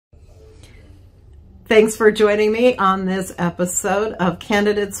Thanks for joining me on this episode of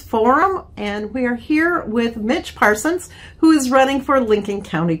Candidates Forum, and we are here with Mitch Parsons, who is running for Lincoln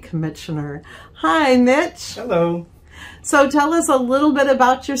County Commissioner. Hi, Mitch. Hello. So tell us a little bit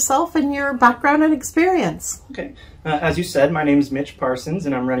about yourself and your background and experience. Okay. As you said, my name is Mitch Parsons,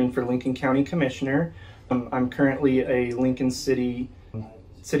 and I'm running for Lincoln County Commissioner. I'm currently a Lincoln City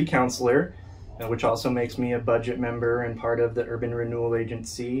Councilor, which also makes me a budget member and part of the Urban Renewal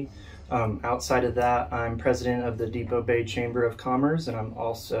Agency. Outside of that, I'm president of the Depot Bay Chamber of Commerce, and I'm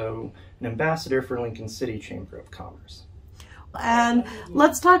also an ambassador for Lincoln City Chamber of Commerce. And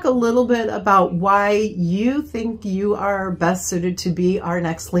let's talk a little bit about why you think you are best suited to be our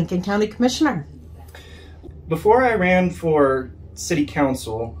next Lincoln County Commissioner. Before I ran for City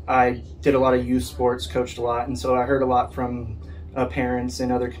Council, I did a lot of youth sports, coached a lot, and so I heard a lot from parents and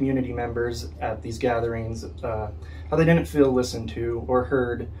other community members at these gatherings, how they didn't feel listened to or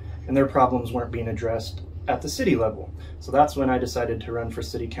heard, and their problems weren't being addressed at the city level. So that's when I decided to run for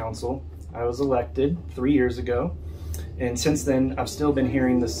City Council. I was elected 3 years ago, and since then I've still been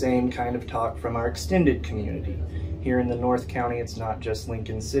hearing the same kind of talk from our extended community. Here in the North County, it's not just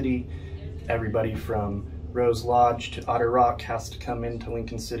Lincoln City. Everybody from Rose Lodge to Otter Rock has to come into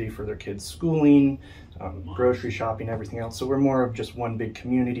Lincoln City for their kids' schooling, grocery shopping, everything else. So we're more of just one big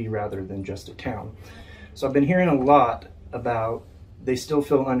community rather than just a town. So I've been hearing a lot about they still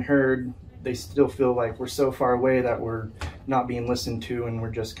feel unheard. They still feel like we're so far away that we're not being listened to and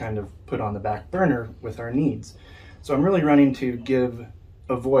we're just kind of put on the back burner with our needs. So I'm really running to give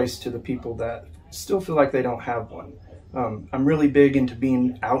a voice to the people that still feel like they don't have one. I'm really big into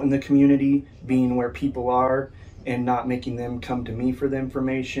being out in the community, being where people are, and not making them come to me for the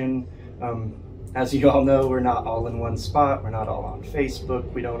information. As you all know, we're not all in one spot. We're not all on Facebook.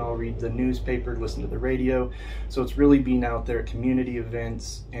 We don't all read the newspaper, listen to the radio. So it's really being out there at community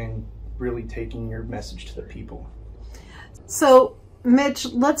events and really taking your message to the people. So, Mitch,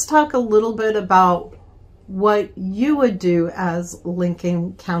 let's talk a little bit about what you would do as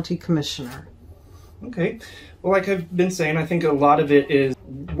Lincoln County Commissioner. Okay. Well, like I've been saying, I think a lot of it is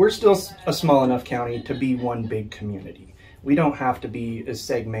we're still a small enough county to be one big community. We don't have to be as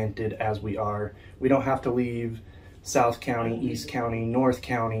segmented as we are. We don't have to leave South County, East County, North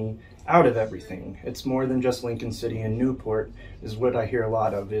County out of everything. It's more than just Lincoln City and Newport is what I hear a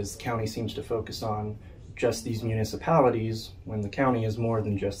lot of, is the county seems to focus on just these municipalities when the county is more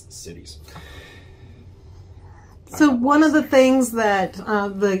than just the cities. So one of the things that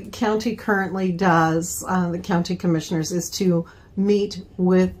the county currently does, the county commissioners, is to meet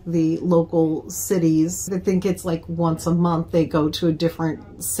with the local cities. I think it's like once a month they go to a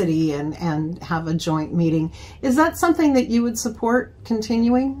different city and have a joint meeting. Is that something that you would support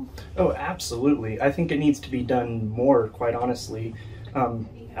continuing? Oh, absolutely. I think it needs to be done more, quite honestly.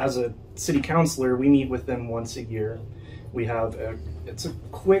 As a city councilor, we meet with them once a year. We have it's a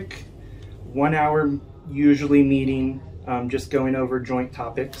quick 1 hour usually meeting, just going over joint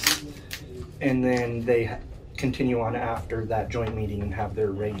topics, and then they continue on after that joint meeting and have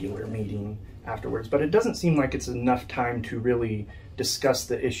their regular meeting afterwards. But it doesn't seem like it's enough time to really discuss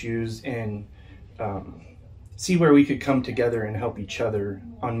the issues and see where we could come together and help each other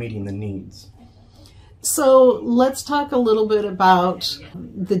on meeting the needs. So let's talk a little bit about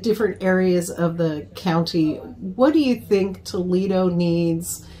the different areas of the county. What do you think Toledo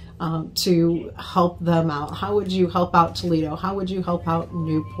needs to help them out? How would you help out Toledo? How would you help out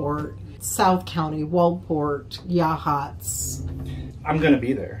Newport, South County, Walport, Yachats? I'm going to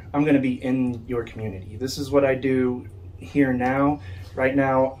be there. I'm going to be in your community. This is what I do here now. Right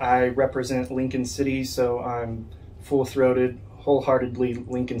now, I represent Lincoln City, so I'm full-throated, wholeheartedly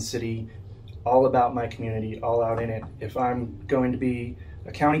Lincoln City, all about my community, all out in it. If I'm going to be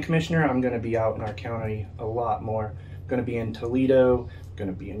a county commissioner, I'm going to be out in our county a lot more. I'm going to be in Toledo, I'm going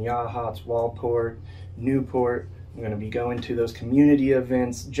to be in Yachats, Walport, Newport. I'm going to be going to those community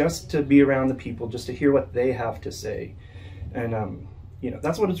events just to be around the people, just to hear what they have to say. And, you know,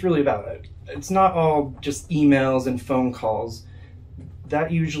 that's what it's really about. It's not all just emails and phone calls.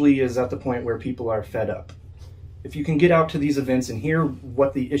 That usually is at the point where people are fed up. If you can get out to these events and hear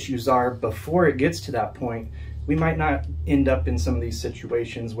what the issues are before it gets to that point, we might not end up in some of these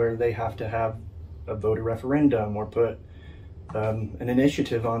situations where they have to have a voter referendum or put an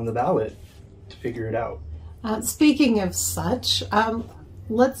initiative on the ballot to figure it out. Speaking of such,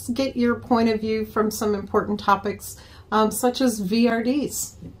 let's get your point of view from some important topics, such as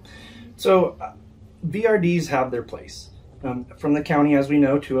VRDs. So VRDs have their place. From the county, as we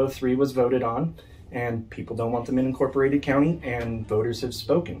know, 203 was voted on, and people don't want them in incorporated county, and voters have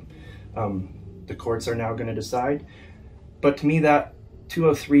spoken. The courts are now going to decide. But to me, that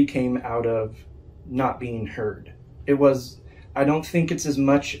 203 came out of not being heard. I don't think it's as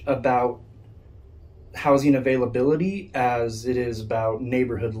much about housing availability as it is about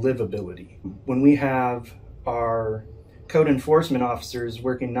neighborhood livability. When we have our code enforcement officers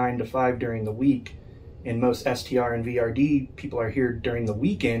working 9 to 5 during the week, and most STR and VRD people are here during the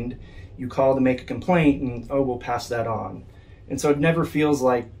weekend, you call to make a complaint and, oh, we'll pass that on. And so it never feels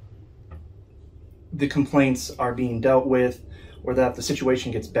like the complaints are being dealt with or that the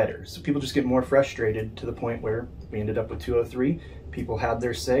situation gets better. So people just get more frustrated to the point where we ended up with 203. People had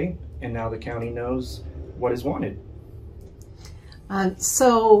their say, and now the county knows what is wanted.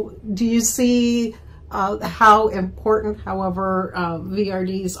 So do you see how important, however,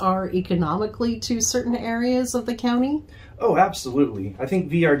 VRDs are economically to certain areas of the county? Oh, absolutely. I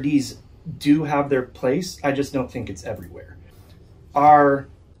think VRDs do have their place. I just don't think it's everywhere. Our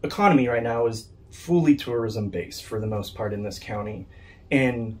economy right now is fully tourism based for the most part in this county.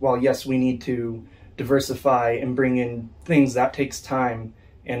 And while yes, we need to diversify and bring in things, that takes time.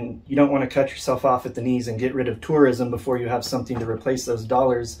 And you don't want to cut yourself off at the knees and get rid of tourism before you have something to replace those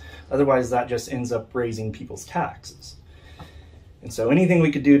dollars. Otherwise, that just ends up raising people's taxes. And so anything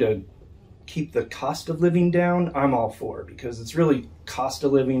we could do to keep the cost of living down, I'm all for, because it's really cost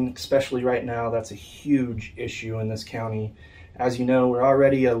of living, especially right now. That's a huge issue in this county. As you know, we're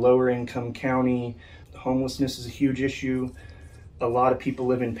already a lower income county. Homelessness is a huge issue. A lot of people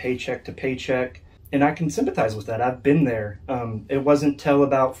live in paycheck to paycheck. And I can sympathize with that. I've been there. It wasn't till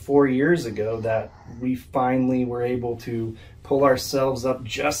about 4 years ago that we finally were able to pull ourselves up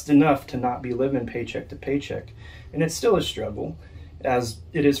just enough to not be living paycheck to paycheck. And it's still a struggle, as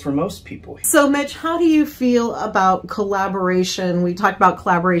it is for most people. So Mitch, how do you feel about collaboration? We talked about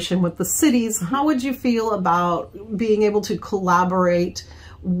collaboration with the cities. How would you feel about being able to collaborate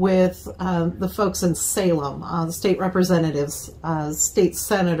with the folks in Salem, state representatives, state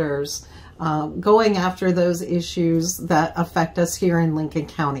senators, going after those issues that affect us here in Lincoln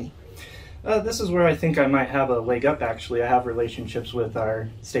County? This is where I think I might have a leg up, actually. I have relationships with our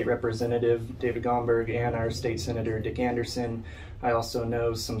state representative, David Gomberg, and our state senator, Dick Anderson. I also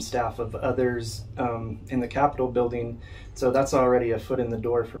know some staff of others in the Capitol building, so that's already a foot in the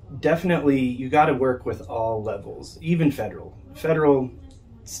door. Definitely, you got to work with all levels, even federal. Federal,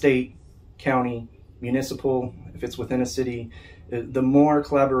 state, county, municipal, if it's within a city. The more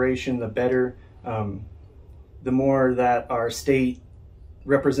collaboration, the better. The more that our state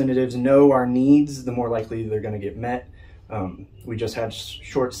representatives know our needs, the more likely they're going to get met. We just had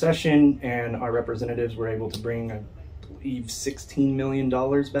short session, and our representatives were able to bring, I believe, $16 million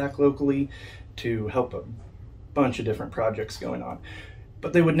back locally to help a bunch of different projects going on.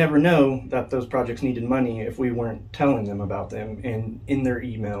 But they would never know that those projects needed money if we weren't telling them about them and in their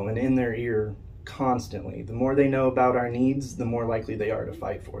email and in their ear constantly. The more they know about our needs, the more likely they are to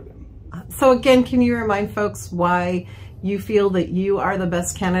fight for them. So again, can you remind folks why you feel that you are the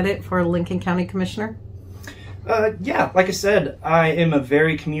best candidate for Lincoln County Commissioner? Yeah, like I said, I am a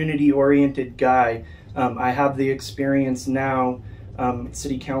very community-oriented guy. I have the experience now.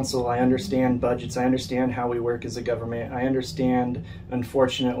 City Council, I understand budgets, I understand how we work as a government, I understand,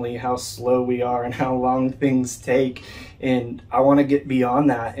 unfortunately, how slow we are and how long things take, and I want to get beyond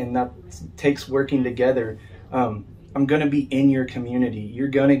that, and that takes working together. I'm going to be in your community. You're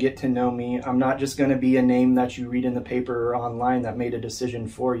going to get to know me. I'm not just going to be a name that you read in the paper or online that made a decision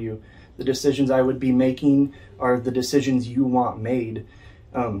for you. The decisions I would be making are the decisions you want made.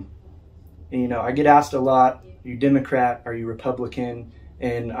 And, you know, I get asked a lot, are you Democrat, are you Republican?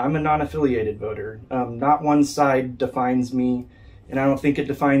 And I'm a non-affiliated voter. Not one side defines me, and I don't think it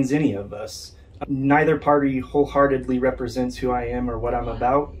defines any of us. Neither party wholeheartedly represents who I am or what I'm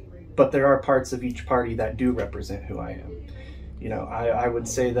about, but there are parts of each party that do represent who I am. You know, I would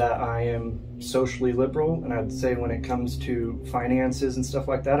say that I am socially liberal, and I'd say when it comes to finances and stuff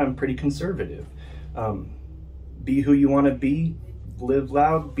like that, I'm pretty conservative. Be who you want to be, live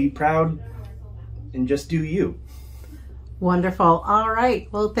loud, be proud, and just do you. Wonderful. All right.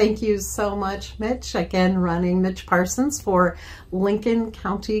 Well, thank you so much, Mitch. Again, running Mitch Parsons for Lincoln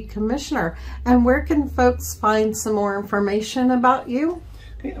County Commissioner. And where can folks find some more information about you?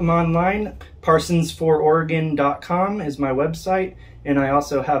 Okay, I'm online. Parsonsfororegon.com is my website, and I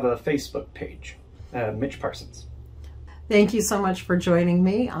also have a Facebook page, Mitch Parsons. Thank you so much for joining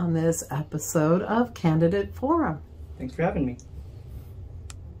me on this episode of Candidate Forum. Thanks for having me.